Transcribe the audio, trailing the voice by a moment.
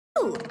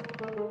Ooh.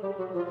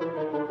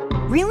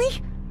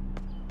 Really?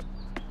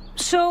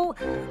 So,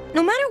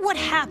 no matter what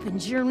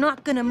happens, you're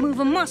not gonna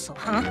move a muscle,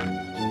 huh?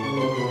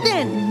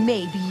 Then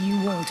maybe you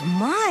won't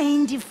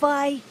mind if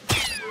I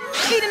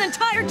eat an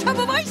entire tub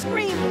of ice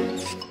cream!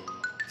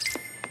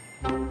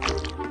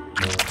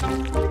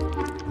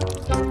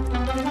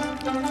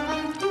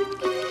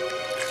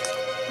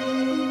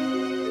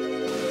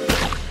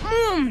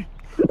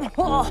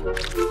 Oh,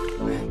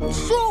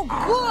 so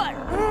good!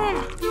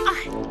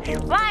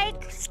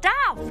 Like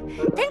stuff.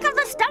 Think of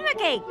the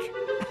stomachache.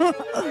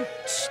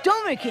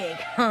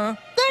 Stomachache, huh?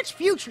 That's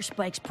Future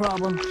Spike's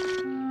problem.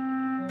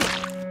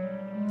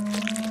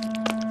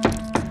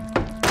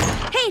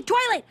 Hey,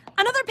 Twilight!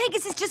 Another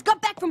Pegasus just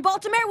got back from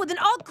Baltimore with an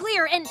all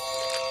clear and...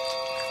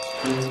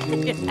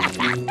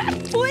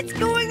 What's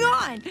going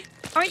on?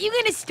 Aren't you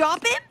gonna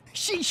stop him?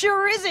 She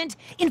sure isn't.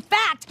 In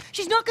fact,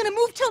 she's not gonna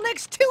move till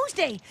next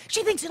Tuesday.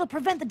 She thinks it'll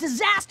prevent the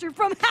disaster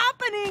from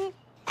happening.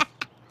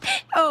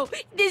 Oh,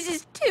 this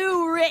is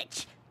too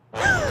rich.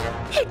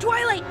 Hey,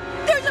 Twilight,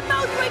 there's a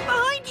mouse right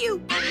behind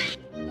you.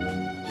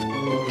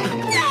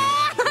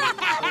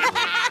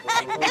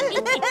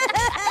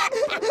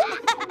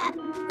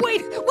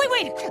 Wait,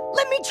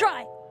 let me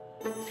try.